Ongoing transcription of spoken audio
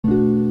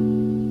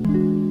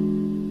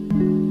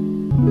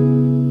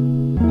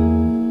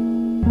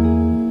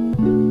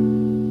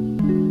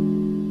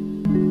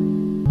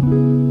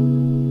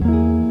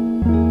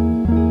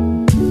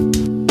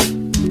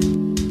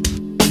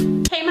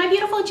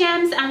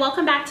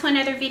welcome back to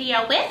another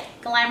video with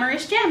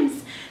Glameres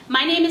Gems.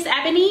 My name is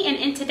Ebony, and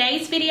in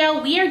today's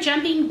video we are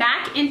jumping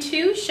back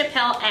into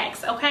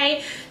Shapellx.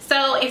 Okay,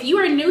 so if you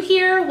are new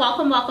here,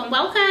 welcome.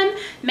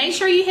 Make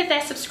sure you hit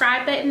that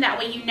subscribe button, that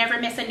way you never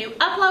miss a new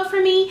upload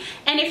from me.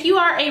 And if you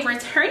are a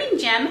returning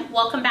gem,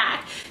 welcome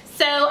back.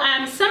 So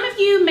some of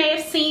you may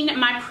have seen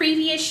my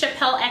previous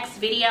Shapellx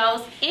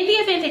videos. In the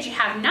event that you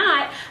have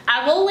not,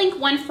 I will link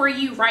one for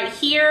you right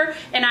here.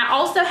 And I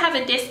also have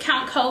a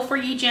discount code for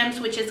you gems,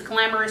 which is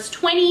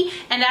Glameres20,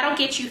 and that'll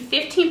get you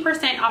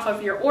 15% off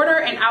of your order.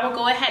 And I will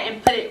go ahead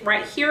and put it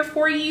right here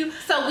for you.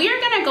 So we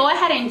are gonna go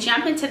ahead and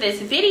jump into this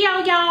video,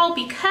 y'all,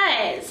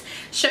 because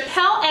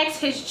Shapellx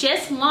has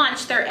just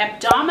launched their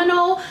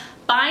abdominal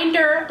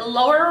binder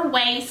lower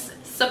waist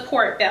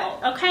support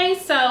belt. Okay,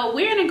 so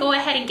we're gonna go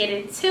ahead and get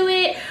into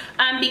it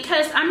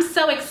because I'm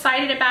so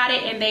excited about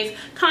it, and they've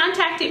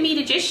contacted me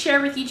to just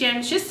share with you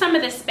gems just some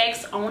of the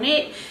specs on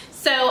it.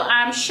 So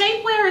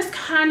shapewear is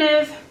kind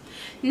of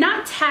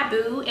not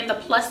taboo in the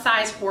plus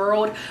size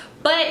world,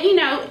 but you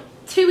know,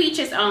 to each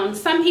his own.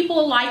 Some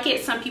people like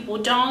it, some people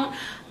don't.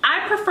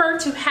 I prefer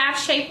to have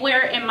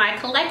shapewear in my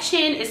collection.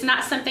 It's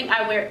not something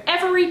I wear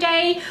every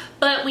day,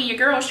 but when your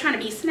girl's trying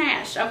to be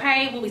snatched,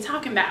 okay, what we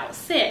talking about,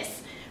 sis?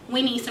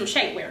 We need some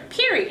shapewear,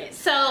 period.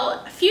 So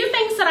a few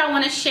things that I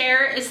want to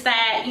share is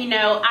that, you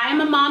know,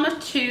 I'm a mom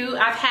of two.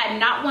 I've had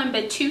not one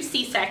but two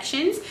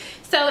C-sections.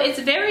 So it's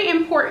very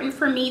important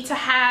for me to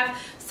have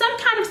some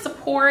kind of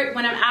support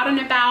when I'm out and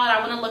about. I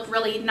want to look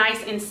really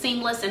nice and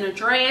seamless in a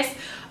dress.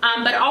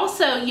 But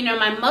also, you know,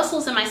 my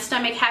muscles in my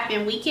stomach have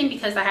been weakened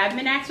because I haven't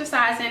been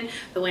exercising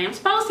the way I'm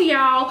supposed to,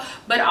 y'all.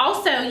 But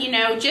also, you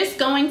know, just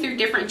going through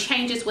different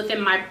changes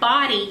within my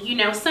body, you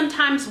know,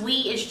 sometimes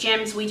we as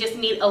gems, we just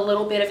need a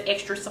little bit of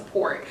extra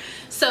support.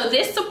 So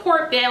this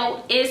support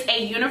belt is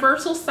a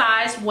universal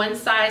size, one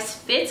size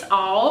fits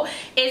all.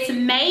 It's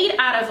made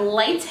out of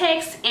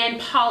latex and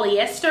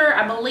polyester.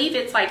 I believe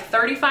it's like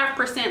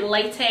 35%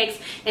 latex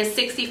and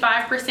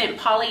 65%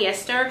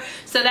 polyester.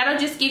 So that'll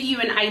just give you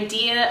an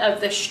idea of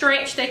the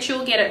stretch that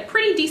you'll get, a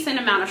pretty decent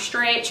amount of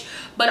stretch.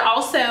 But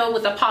also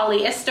with the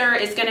polyester,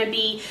 it's going to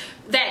be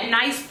that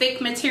nice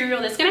thick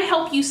material that's going to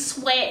help you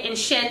sweat and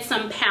shed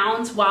some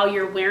pounds while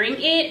you're wearing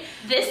it.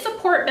 This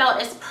support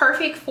belt is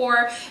perfect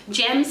for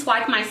gems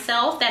like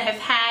myself that have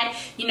had,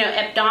 you know,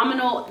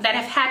 that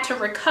have had to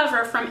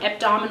recover from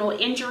abdominal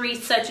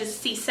injuries such as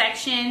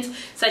C-sections,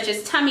 such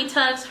as tummy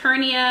tucks,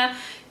 hernia,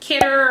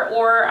 kidder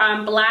or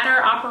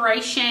bladder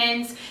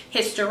operations,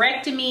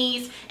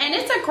 hysterectomies. And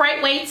it's a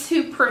great way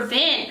to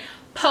prevent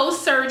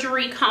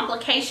post-surgery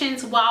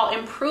complications while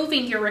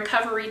improving your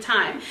recovery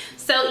time.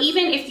 So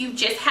even if you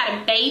just had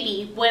a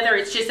baby, whether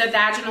it's just a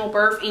vaginal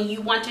birth and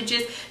you want to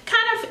just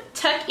kind of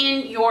tuck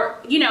in your,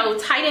 you know,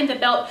 tighten the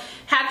belt,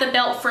 have the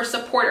belt for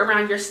support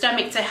around your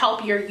stomach to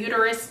help your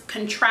uterus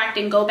contract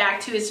and go back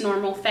to its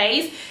normal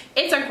phase,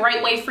 it's a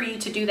great way for you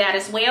to do that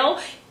as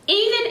well.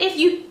 Even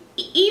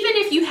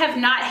if you have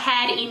not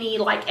had any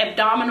like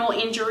abdominal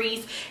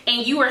injuries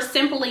and you are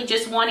simply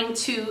just wanting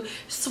to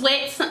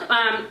shed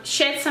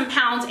some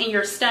pounds in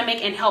your stomach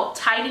and help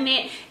tighten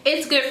it,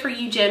 it's good for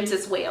you gems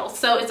as well.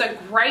 So it's a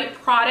great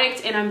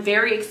product and I'm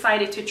very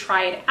excited to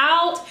try it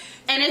out.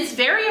 And it's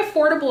very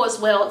affordable as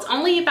well. It's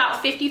only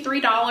about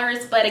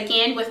 $53, but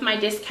again, with my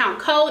discount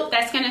code,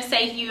 that's going to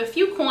save you a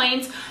few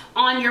coins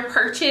on your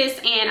purchase,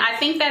 and I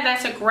think that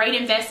that's a great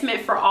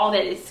investment for all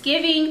that it's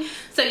giving.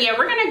 So yeah,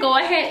 we're going to go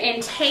ahead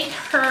and take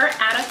her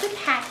out of the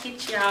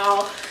package,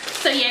 y'all.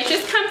 So yeah, it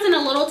just comes in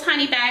a little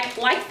tiny bag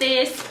like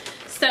this.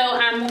 So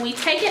when we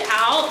take it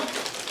out,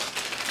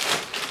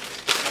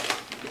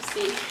 let's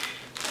see.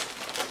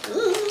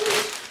 Ooh.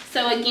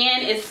 So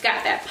again, it's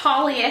got that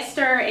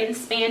polyester and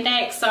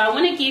spandex. So I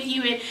want to give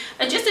you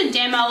just a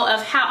demo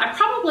of how, I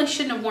probably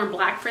shouldn't have worn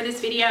black for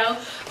this video,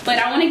 but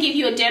I want to give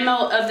you a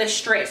demo of the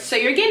stretch. So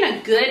you're getting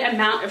a good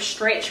amount of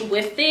stretch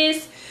with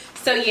this.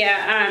 So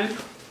yeah,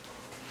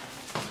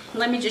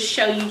 let me just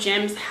show you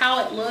gems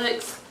how it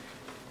looks.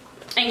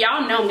 And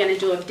y'all know I'm going to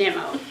do a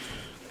demo.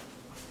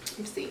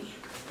 Let's see.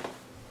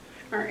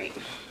 All right.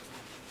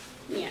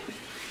 Yeah.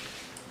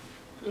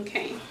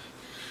 Okay.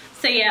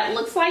 So yeah, it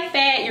looks like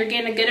that. You're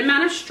getting a good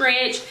amount of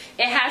stretch.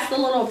 It has the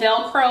little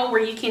Velcro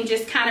where you can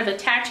just kind of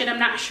attach it. I'm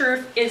not sure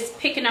if it's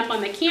picking up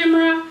on the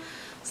camera.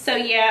 So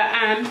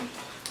yeah,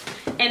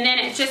 and then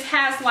it just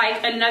has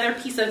like another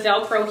piece of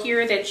Velcro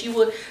here that you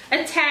would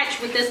attach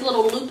with this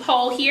little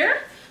loophole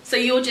here. So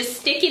you'll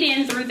just stick it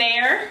in through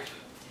there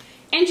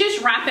and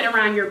just wrap it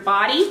around your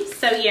body.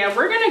 So yeah,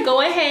 we're gonna go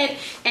ahead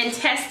and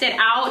test it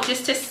out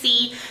just to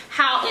see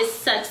how it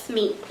sucks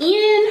me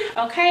in,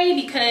 okay?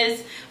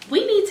 Because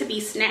we need to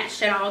be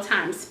snatched at all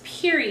times,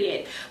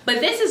 period.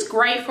 But this is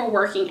great for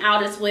working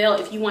out as well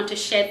if you want to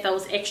shed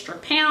those extra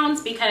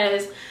pounds,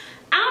 because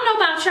I don't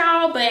know about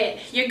y'all,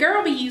 but your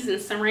girl be using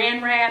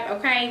saran wrap,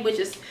 okay, which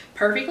is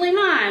perfectly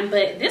fine,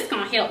 but this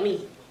gonna help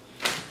me.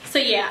 So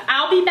yeah,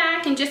 I'll be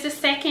back in just a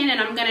second and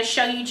I'm gonna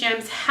show you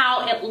gems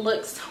how it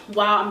looks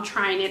while I'm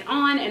trying it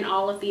on and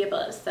all of the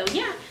above. So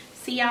yeah,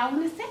 see y'all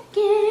in a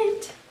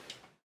second.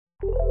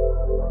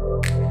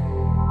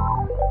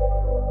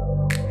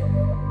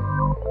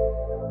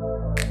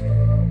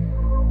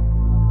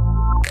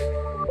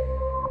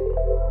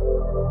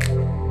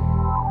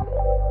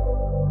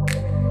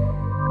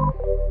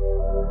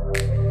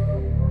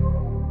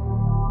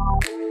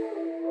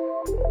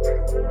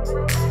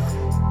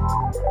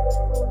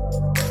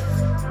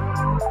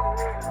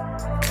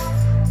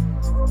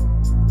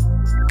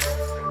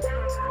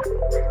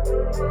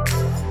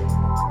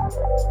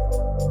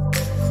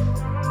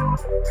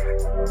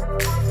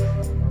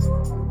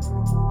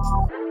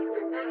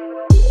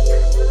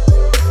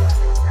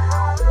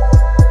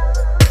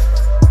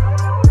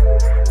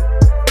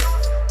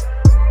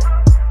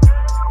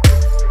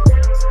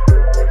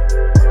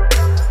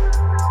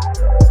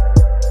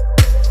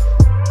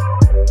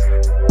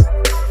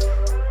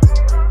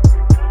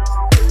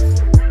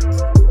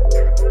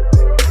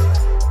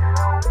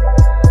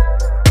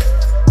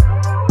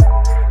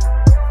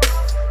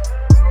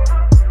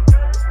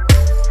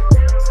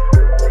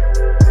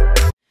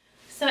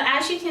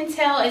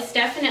 It's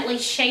definitely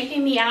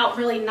shaping me out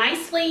really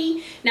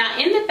nicely. Now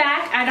in the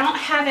back, I don't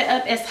have it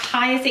up as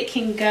high as it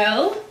can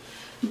go,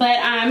 but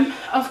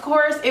of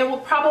course it will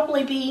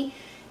probably be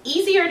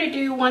easier to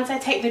do once I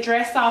take the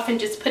dress off and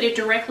just put it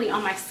directly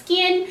on my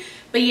skin.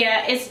 But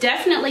yeah, it's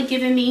definitely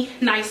giving me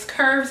nice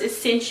curves. It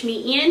cinched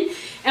me in.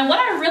 And what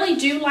I really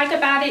do like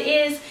about it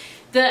is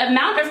the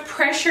amount of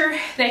pressure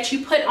that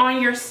you put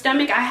on your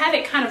stomach. I have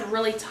it kind of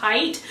really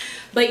tight,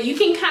 but you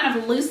can kind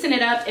of loosen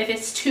it up if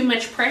it's too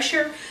much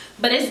pressure.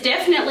 But it's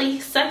definitely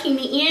sucking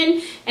me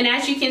in, and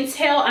as you can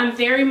tell, I'm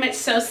very much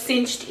so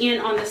cinched in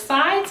on the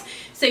sides.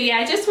 So yeah,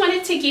 I just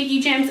wanted to give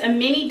you gems a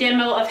mini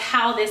demo of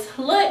how this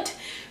looked.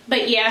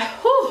 But yeah,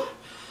 whew,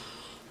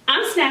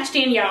 I'm snatched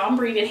in, y'all. I'm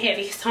breathing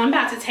heavy, so I'm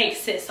about to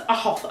take this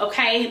off,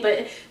 okay?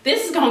 But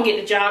this is gonna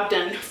get the job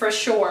done for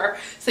sure.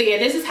 So yeah,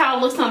 this is how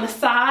it looks on the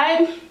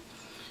side.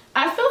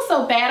 I feel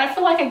so bad. I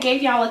feel like I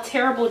gave y'all a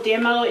terrible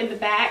demo in the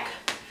back.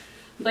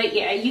 But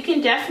yeah, you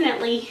can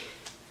definitely,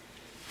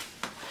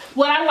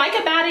 what I like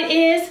about it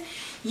is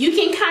you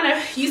can kind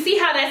of, you see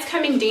how that's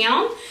coming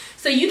down?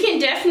 So you can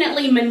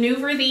definitely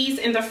maneuver these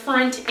in the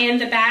front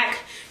and the back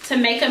to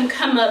make them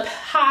come up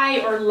high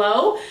or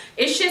low.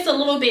 It's just a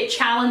little bit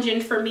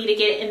challenging for me to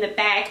get it in the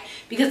back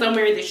because I'm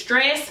wearing this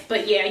dress.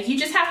 But yeah, you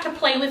just have to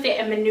play with it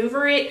and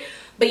maneuver it.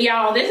 But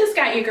y'all, this has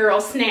got your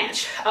girl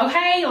snatched,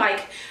 okay?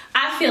 Like,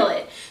 I feel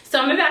it. So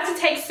I'm about to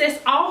take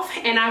this off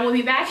and I will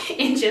be back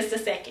in just a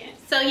second.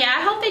 So yeah,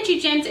 I hope that you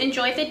gems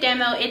enjoyed the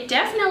demo. It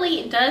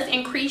definitely does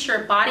increase your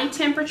body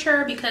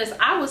temperature because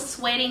I was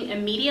sweating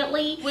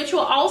immediately, which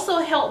will also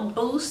help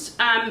boost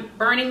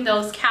burning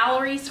those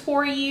calories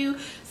for you.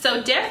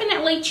 So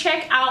definitely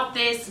check out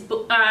this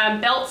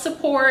belt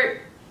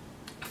support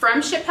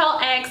from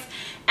Shapellx.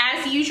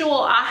 As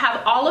usual, I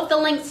have all of the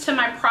links to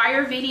my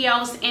prior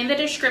videos in the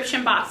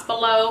description box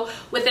below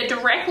with a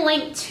direct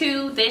link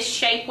to this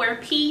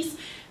shapewear piece.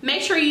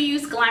 Make sure you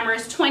use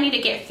Glameres 20 to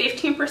get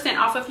 15%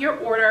 off of your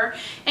order.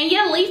 And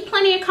yeah, leave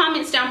plenty of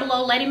comments down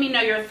below letting me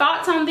know your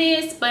thoughts on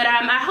this. But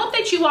I hope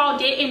that you all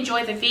did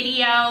enjoy the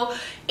video.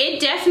 It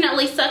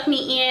definitely sucked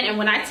me in, and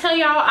when I tell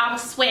y'all, I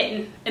was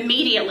sweating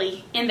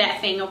immediately in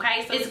that thing,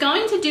 okay? So it's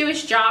going to do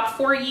its job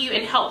for you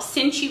and help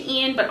cinch you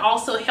in, but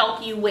also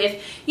help you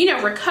with, you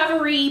know,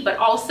 recovery, but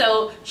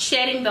also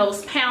shedding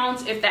those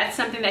pounds if that's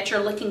something that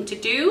you're looking to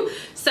do.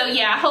 So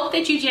yeah, I hope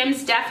that you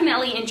gems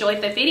definitely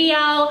enjoyed the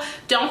video.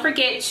 Don't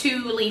forget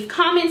to leave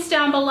comments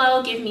down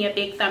below, give me a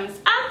big thumbs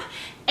up,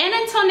 and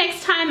until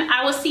next time,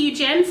 I will see you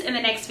gems in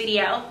the next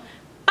video.